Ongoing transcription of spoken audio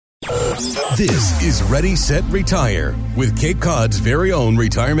This is Ready, Set, Retire with Cape Cod's very own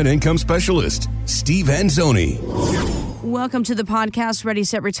retirement income specialist, Steve Anzoni. Welcome to the podcast, Ready,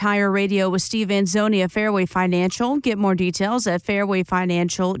 Set, Retire Radio with Steve Anzoni of Fairway Financial. Get more details at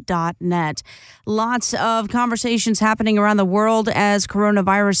fairwayfinancial.net. Lots of conversations happening around the world as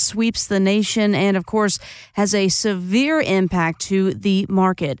coronavirus sweeps the nation and, of course, has a severe impact to the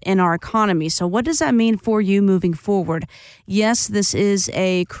market and our economy. So what does that mean for you moving forward? Yes, this is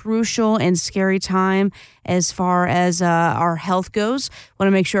a crucial and scary time as far as our health goes. Want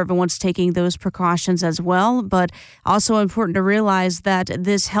to make sure everyone's taking those precautions as well, but also important to realize that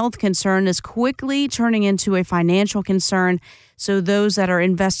this health concern is quickly turning into a financial concern. So those that are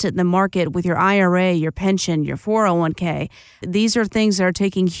invested in the market with your IRA, your pension, your 401k, these are things that are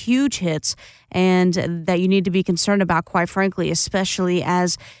taking huge hits and that you need to be concerned about, quite frankly, especially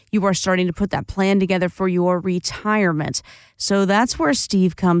as you are starting to put that plan together for your retirement. So that's where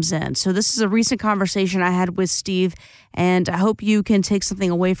Steve comes in. So this is a recent conversation I had with Steve, and I hope you can take something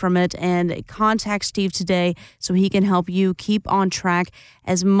away from it and contact Steve today so he can help you keep on track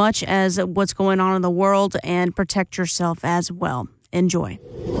as much as what's going on in the world and protect yourself as well. Enjoy.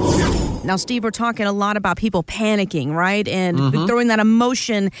 Now, Steve, we're talking a lot about people panicking, right? And throwing that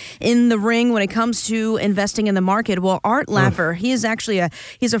emotion in the ring when it comes to investing in the market. Well, Art Laffer, he's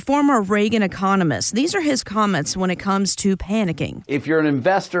a former Reagan economist. These are his comments when it comes to panicking. If you're an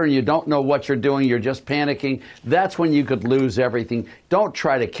investor and you don't know what you're doing, you're just panicking, that's when you could lose everything. Don't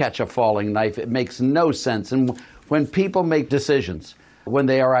try to catch a falling knife. It makes no sense. And when people make decisions, when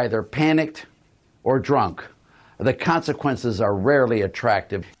they are either panicked or drunk, the consequences are rarely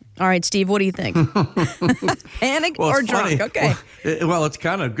attractive. All right, Steve, what do you think? Panic or drunk? Funny. Okay. Well, it's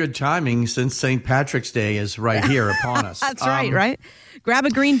kind of good timing since St. Patrick's Day is right here upon us. That's right? Grab a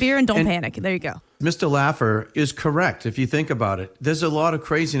green beer and don't panic. There you go. Mr. Laffer is correct if you think about it. There's a lot of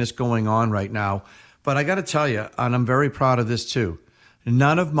craziness going on right now. But I got to tell you, and I'm very proud of this too,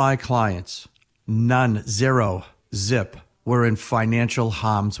 none of my clients, zero, zip, were in financial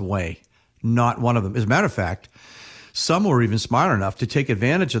harm's way. Not one of them. As a matter of fact, some were even smart enough to take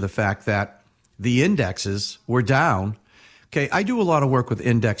advantage of the fact that the indexes were down. Okay, I do a lot of work with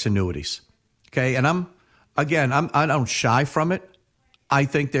index annuities. Okay, and I don't shy from it. I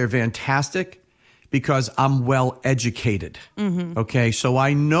think they're fantastic because I'm well educated. Okay, so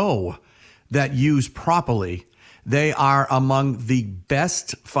I know that used properly, they are among the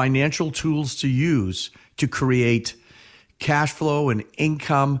best financial tools to use to create cash flow and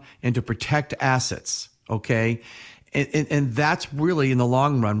income and to protect assets. Okay. And that's really in the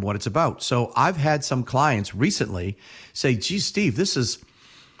long run what it's about. So I've had some clients recently say, gee, Steve, this is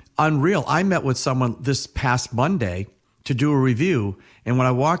unreal. I met with someone this past Monday to do a review. And when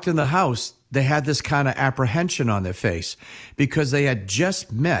I walked in the house, they had this kind of apprehension on their face because they had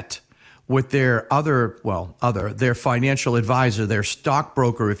just met with their their financial advisor, their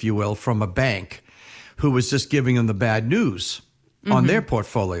stockbroker, if you will, from a bank who was just giving them the bad news on their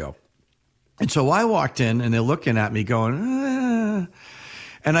portfolio. And so I walked in and they're looking at me going, and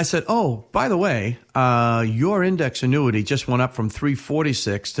I said, oh, by the way, your index annuity just went up from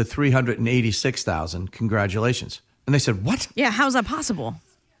 $346,000 to $386,000. Congratulations. And they said, what? Yeah, how's that possible?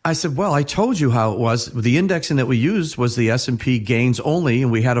 I said, well, I told you how it was. The indexing that we used was the S&P gains only,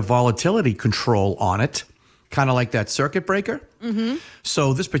 and we had a volatility control on it, kind of like that circuit breaker.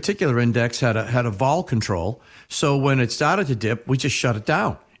 So this particular index had a vol control. So when it started to dip, we just shut it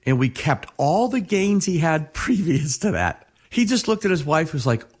down. And we kept all the gains he had previous to that. He just looked at his wife, who's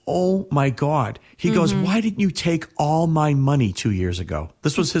like, oh, my God. He goes, why didn't you take all my money 2 years ago?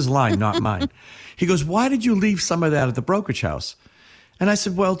 This was his line, not mine. He goes, why did you leave some of that at the brokerage house? And I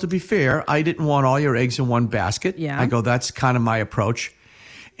said, well, to be fair, I didn't want all your eggs in one basket. Yeah. I go, that's kind of my approach.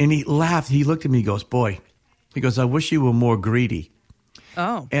 And he laughed. He looked at me, he goes, boy, he goes, I wish you were more greedy.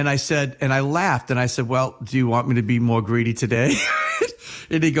 Oh. And I said, and I laughed, and I said, well, do you want me to be more greedy today?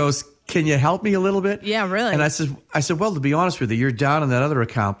 And he goes, can you help me a little bit? Yeah, really. And I said, well, to be honest with you, you're down on that other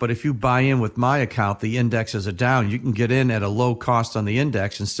account, but if you buy in with my account, the indexes are down. You can get in at a low cost on the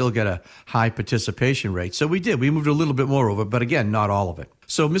index and still get a high participation rate. So we did. We moved a little bit more over, but again, not all of it.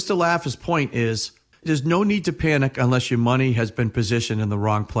 So Mr. Laffer's point is, there's no need to panic unless your money has been positioned in the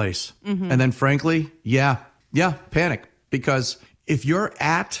wrong place. And then frankly, yeah, panic. Because if you're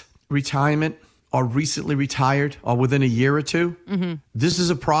at retirement or recently retired or within a year or two, this is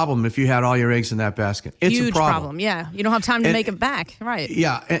a problem if you had all your eggs in that basket. It's Huge a problem. Yeah. You don't have time to make it back. Right.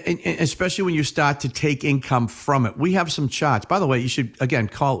 Yeah. And especially when you start to take income from it. We have some charts. By the way, you should, again,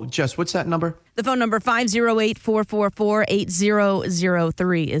 call Jess. What's that number? The phone number,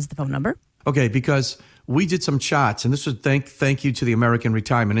 508-444-8003 is the phone number. Okay, because we did some charts, and this was thank you to the American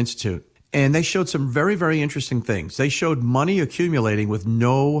Retirement Institute. And they showed some very, very interesting things. They showed money accumulating with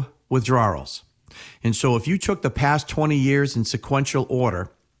no withdrawals. And so if you took the past 20 years in sequential order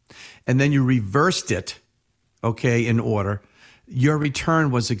and then you reversed it, okay, in order, your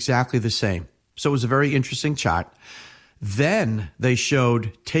return was exactly the same. So it was a very interesting chart. Then they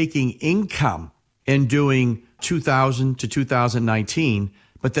showed taking income and doing 2000 to 2019,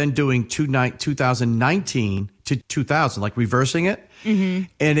 but then doing 2019 to 2000, like reversing it. Mm-hmm.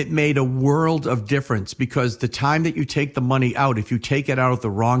 And it made a world of difference because the time that you take the money out, if you take it out at the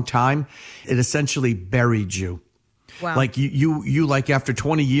wrong time, it essentially buried you. Wow. Like you like after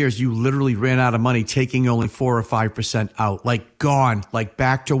 20 years, you literally ran out of money taking only 4 or 5% out, like gone, like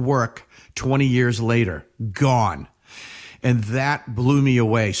back to work 20 years later, gone. And that blew me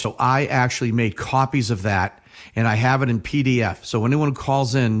away. So I actually made copies of that. And I have it in PDF. So anyone who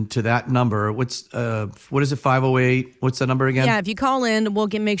calls in to that number, what is it, 508? What's the number again? Yeah, if you call in, we'll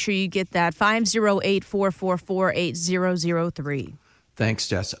make sure you get that, 508-444-8003. Thanks,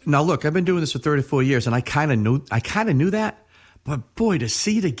 Jess. Now, look, I've been doing this for 34 years, and I kind of knew that. But, boy, to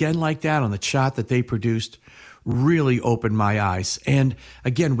see it again like that on the chart that they produced really opened my eyes. And,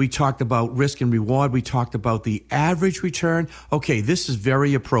 again, we talked about risk and reward. We talked about the average return. Okay, this is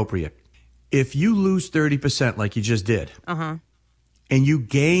very appropriate. If you lose 30% like you just did, and you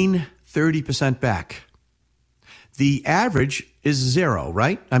gain 30% back, the average is 0,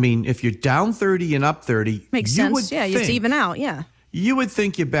 right? I mean, if you're down 30 and up 30, makes sense. Yeah, it's even out. Yeah. You would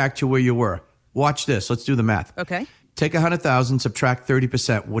think you're back to where you were. Watch this. Let's do the math. Okay. Take 100,000, subtract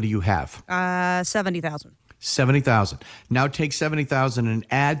 30%. What do you have? 70,000. 70,000. Now take 70,000 and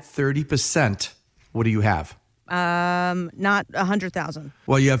add 30%. What do you have? Not 100,000.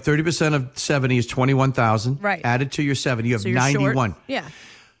 Well, you have 30% of 70 is 21,000. Right. Added to your 70, you have So you're 91. short. Yeah.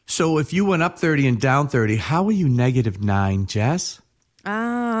 So if you went up 30 and down 30, how are you -9, Jess?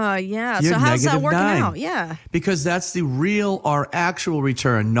 Yeah. You're So how's that working -9. out? Yeah. Because that's the real or actual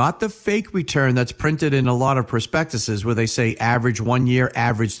return, not the fake return that's printed in a lot of prospectuses where they say average 1 year,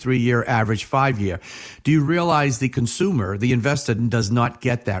 average 3 year, average 5 year. Do you realize the consumer, the investor, does not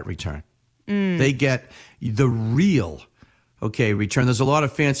get that return? They get the real, return. There's a lot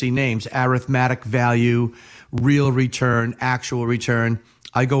of fancy names: arithmetic value, real return, actual return.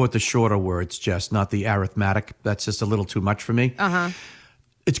 I go with the shorter words, Jess, not the arithmetic. That's just a little too much for me.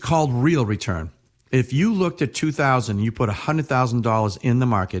 It's called real return. If you looked at 2000, you put $100,000 in the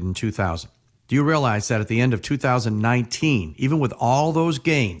market in 2000. Do you realize that at the end of 2019, even with all those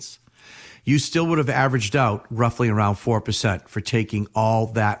gains, you still would have averaged out roughly around 4% for taking all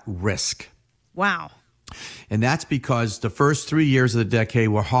that risk? Wow. And that's because the first 3 years of the decade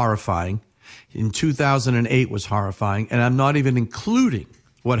were horrifying. In 2008 was horrifying. And I'm not even including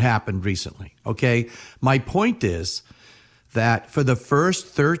what happened recently. Okay. My point is that for the first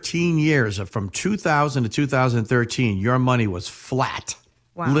 13 years from 2000 to 2013, your money was flat.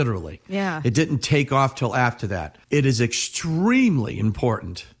 Wow. Literally. Yeah. It didn't take off till after that. It is extremely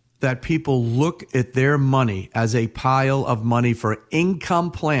important that people look at their money as a pile of money for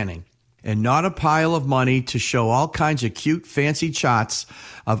income planning, and not a pile of money to show all kinds of cute, fancy charts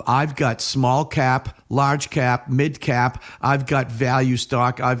of I've got small cap, large cap, mid cap, I've got value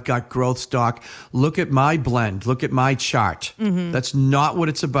stock, I've got growth stock. Look at my blend. Look at my chart. That's not what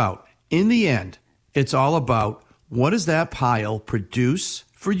it's about. In the end, it's all about what does that pile produce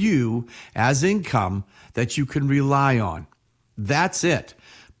for you as income that you can rely on. That's it.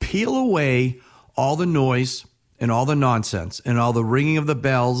 Peel away all the noise and all the nonsense and all the ringing of the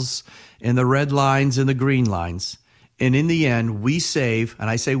bells and the red lines and the green lines. And in the end, we save, and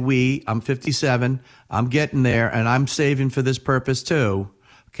I say we, I'm 57, I'm getting there, and I'm saving for this purpose too,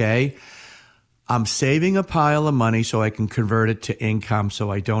 okay? I'm saving a pile of money so I can convert it to income so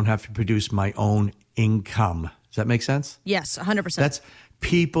I don't have to produce my own income. Does that make sense? Yes, 100%.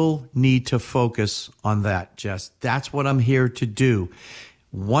 People need to focus on that, Jess. That's what I'm here to do.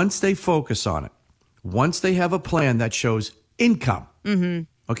 Once they focus on it, once they have a plan that shows income,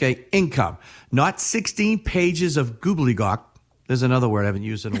 okay, income, not 16 pages of gobbledygook. There's another word I haven't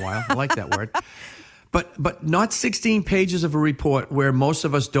used in a while. I like that word. But not 16 pages of a report where most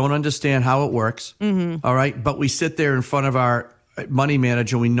of us don't understand how it works, all right? But we sit there in front of our money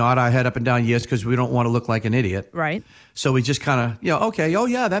manager and we nod our head up and down yes because we don't want to look like an idiot. Right. So we just kind of, okay, oh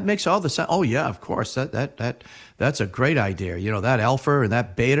yeah, that makes all the sense. Oh yeah, of course, that's a great idea. That alpha and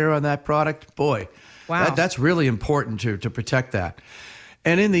that beta on that product, boy, wow, that's really important to protect that.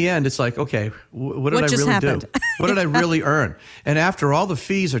 And in the end, it's like, okay, what did I really do? What did I really earn? And after all the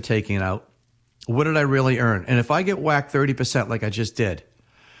fees are taken out, what did I really earn? And if I get whacked 30% like I just did,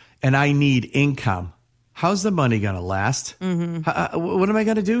 and I need income, How's the money going to last? What am I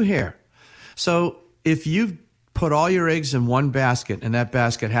going to do here? So if you've put all your eggs in one basket, and that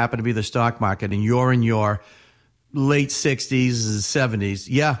basket happened to be the stock market, and you're in your late 60s, 70s,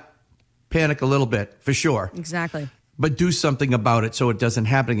 yeah, panic a little bit, for sure. Exactly. But do something about it so it doesn't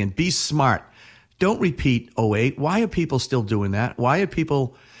happen again. Be smart. Don't repeat '08. Why are people still doing that? Why are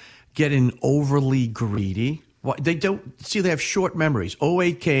people getting overly greedy? They have short memories.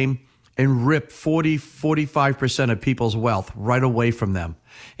 '08 came and ripped 45% of people's wealth right away from them.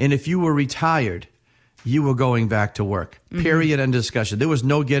 And if you were retired, you were going back to work. Period. End discussion. There was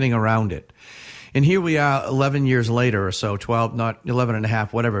no getting around it. And here we are 11 years later or so, 12, not 11 and a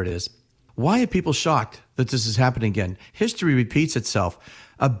half, whatever it is. Why are people shocked that this is happening again? History repeats itself.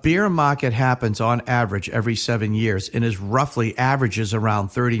 A bear market happens on average every 7 years and is roughly averages around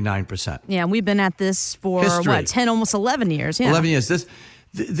 39%. Yeah, we've been at this for, History. 10, almost 11 years. Yeah. 11 years.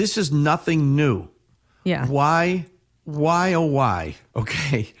 This is nothing new. Yeah. Why, oh why,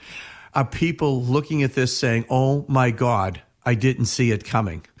 okay, are people looking at this saying, oh my God, I didn't see it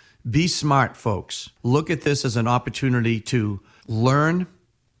coming? Be smart, folks. Look at this as an opportunity to learn,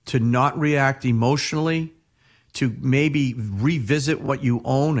 to not react emotionally, to maybe revisit what you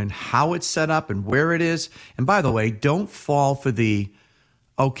own and how it's set up and where it is. And by the way, don't fall for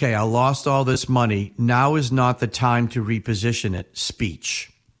okay, I lost all this money. Now is not the time to reposition it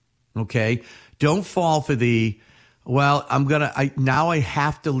speech. Okay? Don't fall for well, now I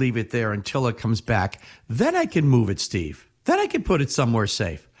have to leave it there until it comes back. Then I can move it, Steve. Then I can put it somewhere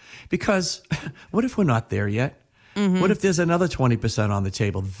safe. Because what if we're not there yet? What if there's another 20% on the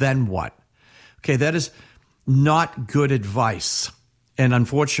table? Then what? Okay, that is not good advice. And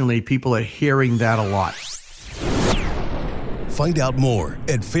unfortunately, people are hearing that a lot. Find out more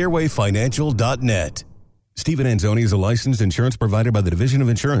at fairwayfinancial.net. Stephen Anzoni is a licensed insurance provider by the Division of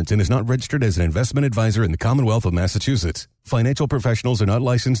Insurance and is not registered as an investment advisor in the Commonwealth of Massachusetts. Financial professionals are not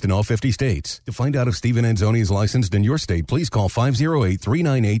licensed in all 50 states. To find out if Stephen Anzoni is licensed in your state, please call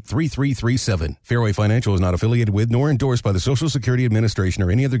 508-398-3337. Fairway Financial is not affiliated with nor endorsed by the Social Security Administration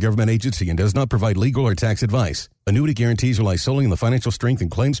or any other government agency and does not provide legal or tax advice. Annuity guarantees rely solely on the financial strength and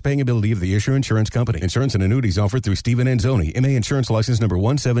claims-paying ability of the issuer insurance company. Insurance and annuities offered through Stephen Anzoni, MA Insurance License Number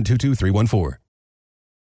 1722314.